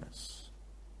darkness.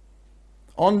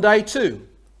 On day 2,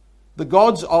 the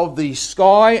gods of the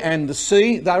sky and the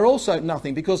sea, they're also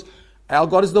nothing because our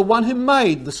God is the one who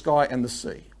made the sky and the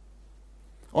sea.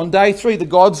 On day 3, the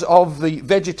gods of the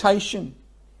vegetation,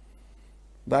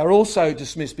 they are also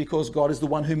dismissed because God is the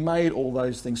one who made all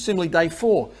those things. Similarly, day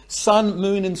 4, sun,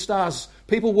 moon and stars.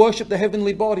 People worship the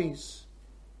heavenly bodies.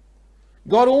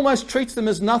 God almost treats them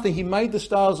as nothing. He made the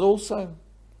stars also.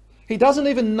 He doesn't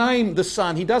even name the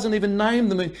sun. He doesn't even name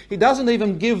the moon. He doesn't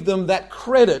even give them that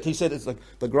credit. He said it's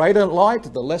the greater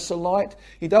light, the lesser light.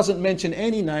 He doesn't mention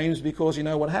any names because you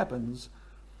know what happens.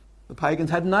 The pagans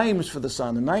had names for the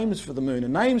sun and names for the moon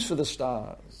and names for the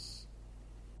stars.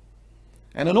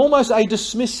 And in almost a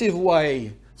dismissive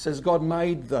way says God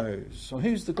made those. So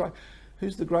who's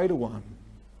the greater one?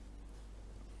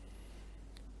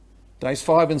 Days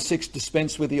 5 and 6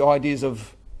 dispense with the ideas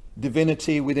of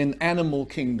divinity within animal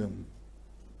kingdom.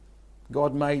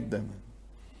 God made them.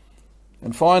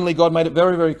 And finally, God made it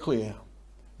very, very clear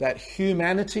that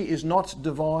humanity is not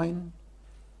divine,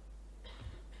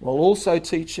 while also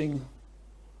teaching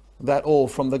that all,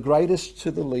 from the greatest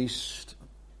to the least,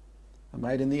 are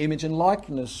made in the image and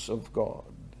likeness of God.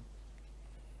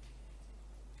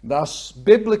 Thus,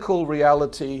 biblical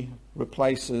reality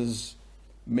replaces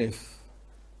myth.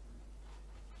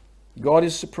 God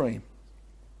is supreme.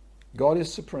 God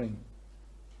is supreme.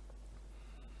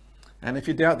 And if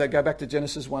you doubt that, go back to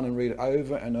Genesis 1 and read it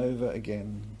over and over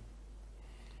again.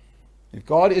 If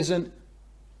God isn't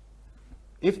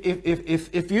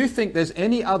If you think there's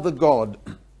any other God,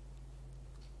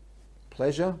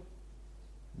 pleasure,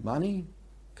 money,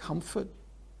 comfort,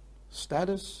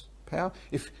 status, power,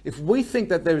 if we think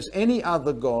that there is any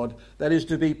other God that is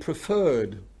to be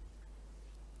preferred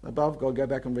above God, go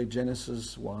back and read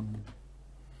Genesis 1.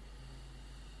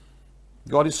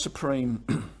 God is supreme.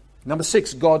 Number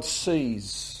 6, God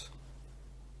sees.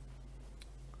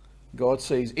 God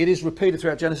sees. It is repeated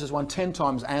throughout Genesis 1 10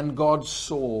 times, and God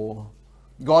saw.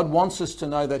 God wants us to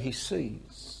know that he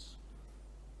sees.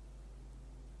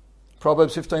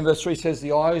 Proverbs 15 verse 3 says,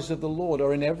 the eyes of the Lord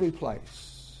are in every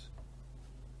place,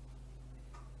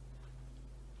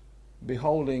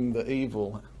 beholding the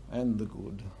evil and the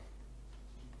good.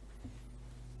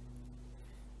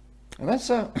 And that's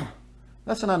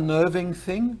an unnerving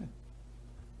thing.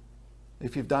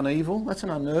 If you've done evil, that's an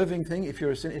unnerving thing. If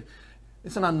you're a sinner,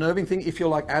 it's an unnerving thing if you're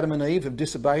like Adam and Eve, have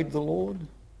disobeyed the Lord.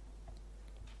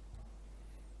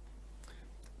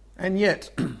 And yet,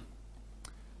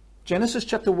 Genesis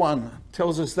chapter 1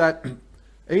 tells us that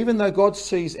even though God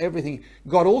sees everything,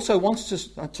 God also wants us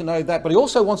to know that, but he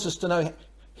also wants us to know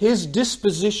his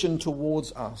disposition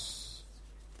towards us.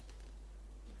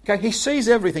 Okay, he sees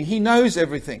everything. He knows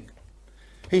everything.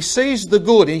 He sees the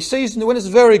good. He sees when it's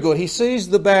very good. He sees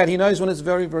the bad. He knows when it's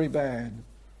very, very bad.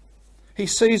 He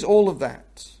sees all of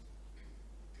that.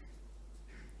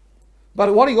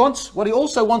 But what he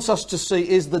also wants us to see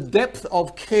is the depth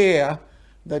of care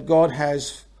that God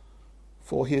has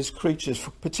for his creatures,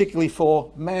 particularly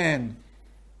for man.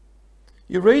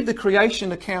 You read the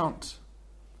creation account,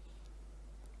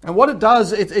 and what it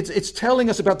does, it's telling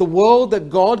us about the world that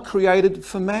God created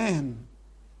for man.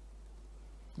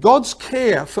 God's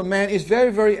care for man is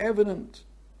very, very evident.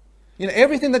 You know,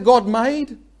 everything that God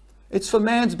made, it's for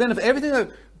man's benefit. Everything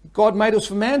that God made was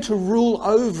for man to rule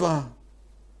over.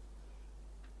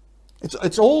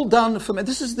 It's all done for man.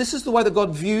 This is the way that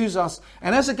God views us.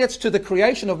 And as it gets to the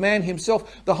creation of man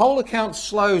himself, the whole account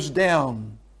slows down.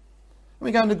 And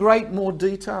we go into great more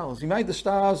details. He made the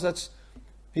stars, that's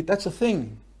a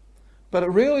thing. But it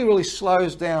really, really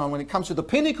slows down when it comes to the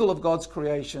pinnacle of God's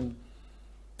creation.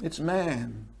 It's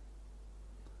man.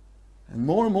 And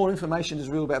more information is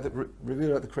revealed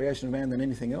about the creation of man than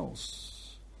anything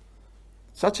else.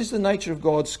 Such is the nature of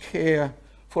God's care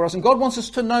for us. And God wants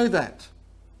us to know that.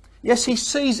 Yes, he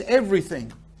sees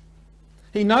everything.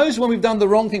 He knows when we've done the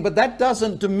wrong thing, but that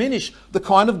doesn't diminish the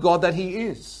kind of God that he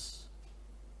is.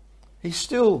 He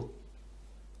still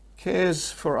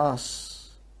cares for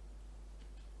us.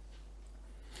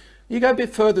 You go a bit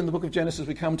further in the book of Genesis,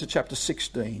 we come to chapter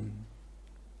 16,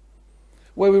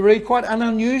 where we read quite an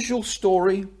unusual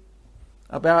story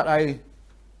about a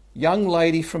young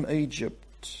lady from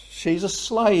Egypt. She's a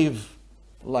slave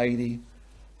lady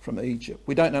from Egypt.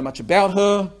 We don't know much about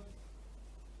her,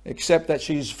 except that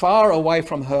she's far away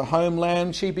from her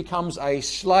homeland. She becomes a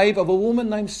slave of a woman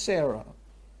named Sarah.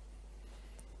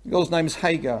 The girl's name is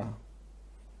Hagar.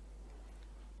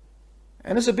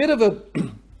 And it's a bit of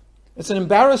it's an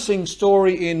embarrassing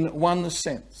story in one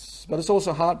sense, but it's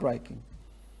also heartbreaking.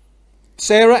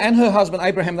 Sarah and her husband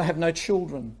Abraham, they have no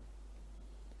children.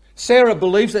 Sarah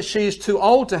believes that she is too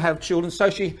old to have children, so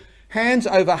she hands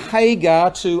over Hagar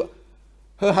to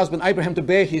her husband Abraham to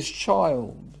bear his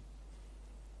child.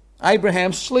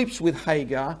 Abraham sleeps with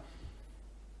Hagar,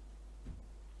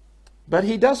 but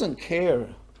he doesn't care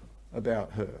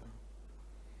about her.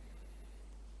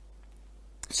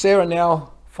 Sarah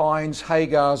now finds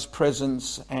Hagar's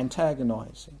presence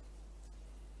antagonizing.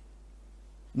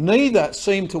 Neither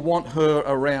seem to want her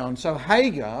around, so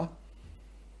Hagar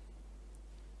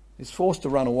is forced to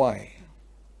run away.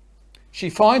 She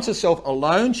finds herself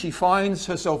alone. She finds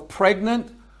herself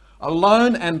pregnant,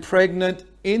 alone and pregnant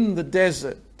in the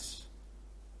desert.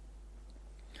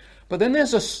 But then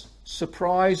there's a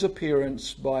surprise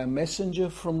appearance by a messenger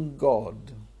from God.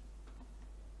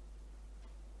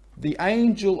 The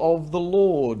angel of the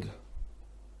Lord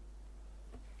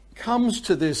comes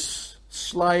to this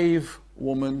slave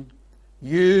woman,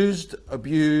 used,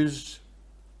 abused,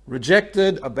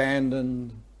 rejected,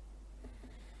 abandoned.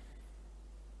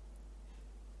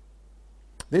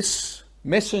 This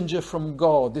messenger from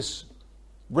God, this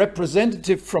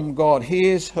representative from God,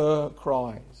 hears her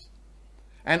cries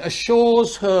and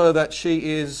assures her that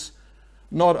she is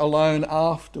not alone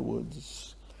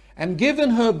afterwards. And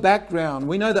given her background,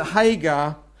 we know that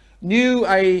Hagar knew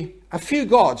a few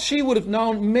gods. She would have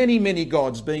known many, many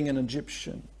gods, being an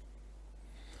Egyptian.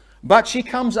 But she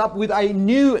comes up with a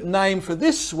new name for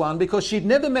this one because she'd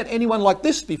never met anyone like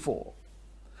this before.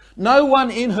 No one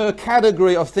in her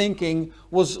category of thinking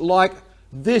was like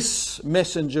this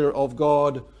messenger of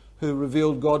God who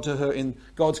revealed God to her in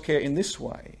God's care in this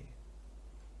way.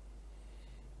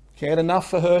 Cared enough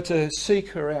for her to seek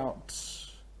her out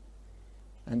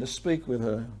and to speak with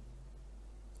her.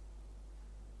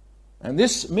 And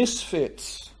this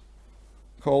misfit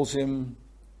calls him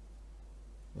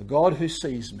the God who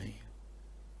sees me.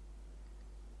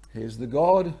 He is the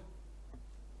God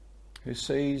who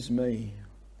sees me.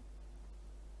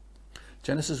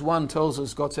 Genesis 1 tells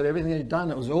us God said everything he'd done,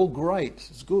 it was all great,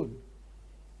 it's good.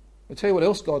 I'll tell you what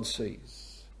else God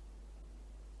sees.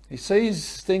 He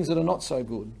sees things that are not so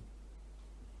good.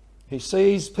 He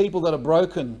sees people that are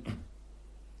broken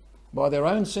by their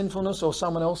own sinfulness or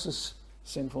someone else's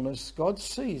sinfulness. God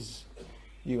sees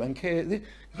you and care.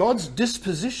 God's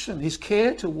disposition, his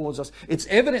care towards us, it's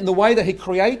evident in the way that he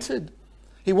created.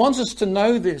 He wants us to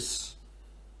know this.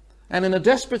 And in a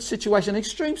desperate situation, an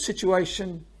extreme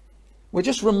situation, we're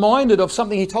just reminded of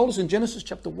something he told us in Genesis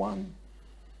chapter 1.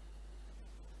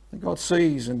 That God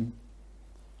sees and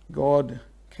God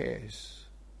cares.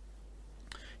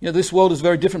 You know, this world is a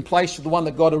very different place to the one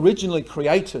that God originally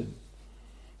created.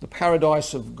 The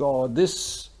paradise of God.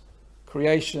 This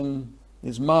creation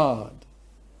is marred.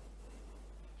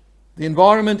 The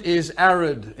environment is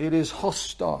arid. It is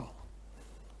hostile.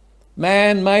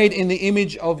 Man made in the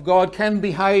image of God can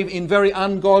behave in very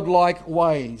ungodlike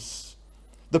ways.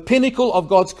 The pinnacle of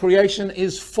God's creation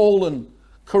is fallen,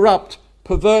 corrupt,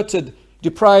 perverted,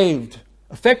 depraved,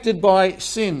 affected by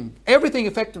sin. Everything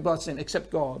affected by sin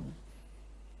except God.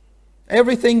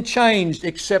 Everything changed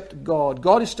except God.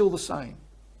 God is still the same.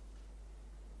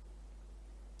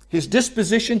 His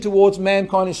disposition towards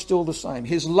mankind is still the same.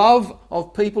 His love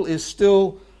of people is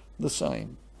still the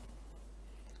same.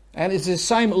 And it's the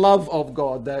same love of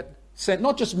God that sent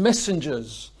not just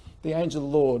messengers, the angel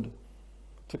of the Lord,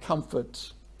 to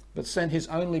comfort, but sent his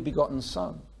only begotten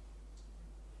Son.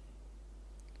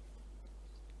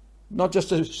 Not just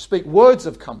to speak words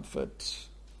of comfort,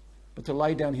 but to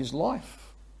lay down his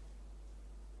life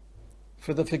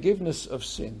for the forgiveness of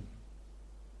sin.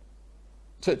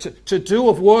 To do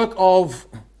a work of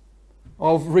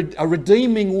a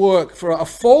redeeming work for a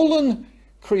fallen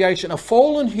creation, a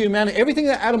fallen humanity, everything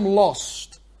that Adam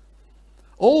lost,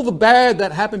 all the bad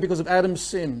that happened because of Adam's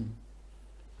sin.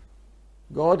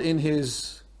 God in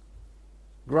his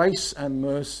grace and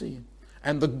mercy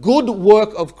and the good work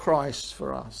of Christ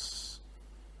for us.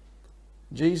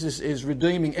 Jesus is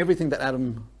redeeming everything that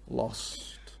Adam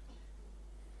lost.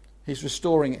 He's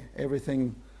restoring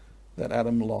everything that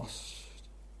Adam lost.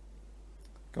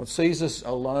 God sees us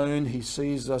alone. He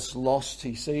sees us lost.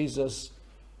 He sees us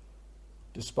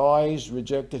despised,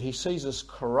 rejected. He sees us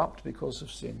corrupt because of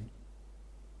sin.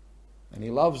 And he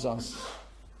loves us.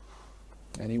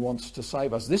 And he wants to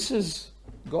save us. This is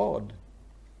God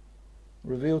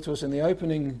revealed to us in the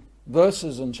opening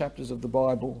verses and chapters of the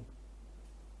Bible.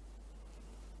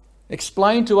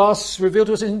 Explained to us, revealed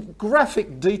to us in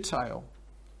graphic detail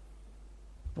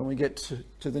when we get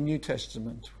to the New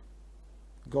Testament.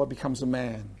 God becomes a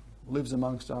man, lives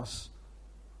amongst us,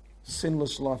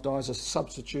 sinless life, dies a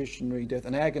substitutionary death,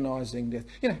 an agonizing death.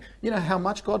 You know how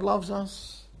much God loves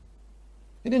us?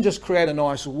 He didn't just create a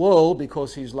nice world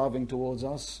because he's loving towards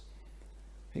us.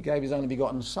 He gave his only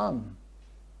begotten Son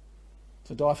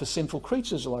to die for sinful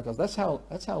creatures like us. That's how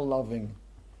loving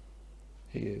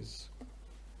he is.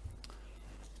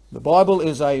 The Bible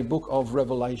is a book of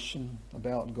revelation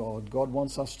about God. God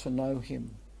wants us to know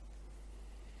him.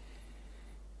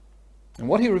 And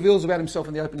what he reveals about himself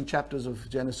in the opening chapters of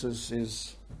Genesis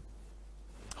is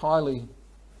highly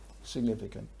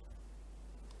significant.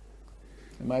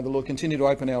 And may the Lord continue to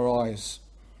open our eyes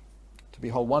to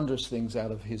behold wondrous things out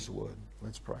of his word.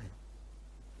 Let's pray.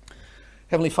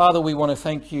 Heavenly Father, we want to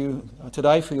thank you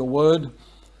today for your word.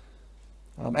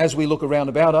 As we look around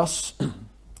about us,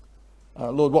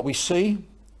 Lord, what we see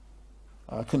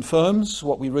confirms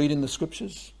what we read in the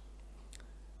Scriptures.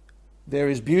 There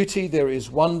is beauty, there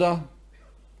is wonder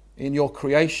in your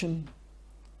creation.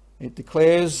 It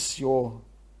declares your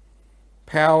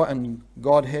power and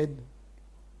Godhead.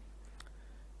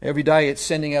 Every day it's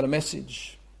sending out a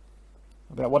message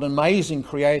about what an amazing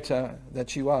creator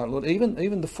that you are. Lord,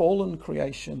 even the fallen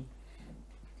creation,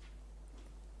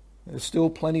 there's still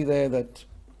plenty there that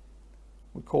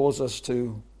would cause us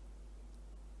to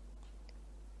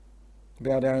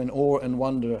bow down in awe and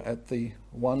wonder at the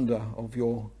wonder of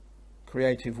your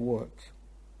creative work.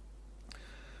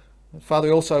 Father,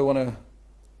 we also want to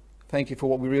thank you for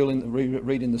what we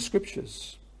read in the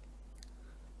Scriptures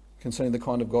concerning the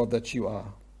kind of God that you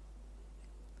are.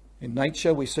 In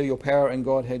nature, we see your power and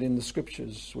Godhead in the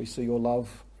Scriptures. We see your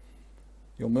love,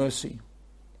 your mercy,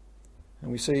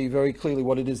 And we see very clearly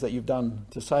what it is that you've done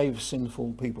to save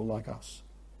sinful people like us.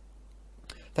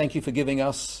 Thank you for giving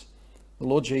us the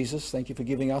Lord Jesus. Thank you for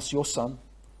giving us your Son.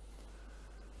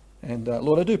 And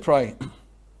Lord, I do pray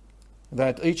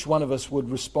that each one of us would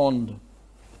respond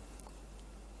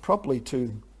properly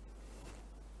to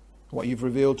what you've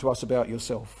revealed to us about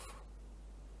yourself.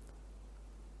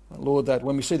 Lord, that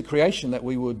when we see the creation, that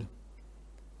we would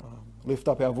lift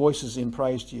up our voices in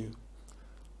praise to you.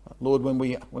 Lord, when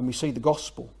we see the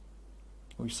gospel,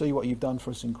 we see what you've done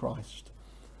for us in Christ.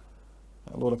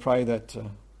 Lord, I pray that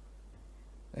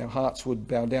our hearts would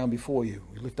bow down before you.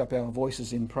 We lift up our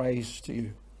voices in praise to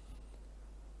you,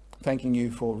 thanking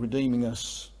you for redeeming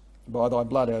us by thy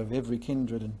blood out of every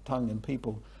kindred and tongue and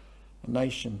people and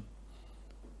nation.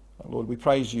 Lord, we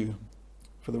praise you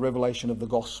for the revelation of the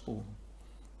gospel,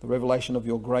 the revelation of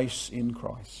your grace in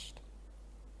Christ.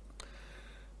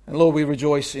 And Lord, we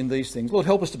rejoice in these things. Lord,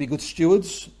 help us to be good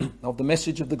stewards of the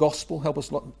message of the gospel. Help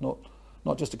us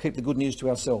not just to keep the good news to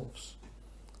ourselves,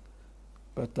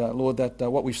 but Lord, that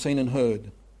what we've seen and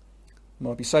heard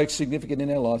might be so significant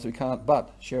in our lives we can't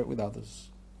but share it with others.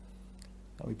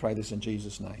 We pray this in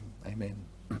Jesus' name. Amen.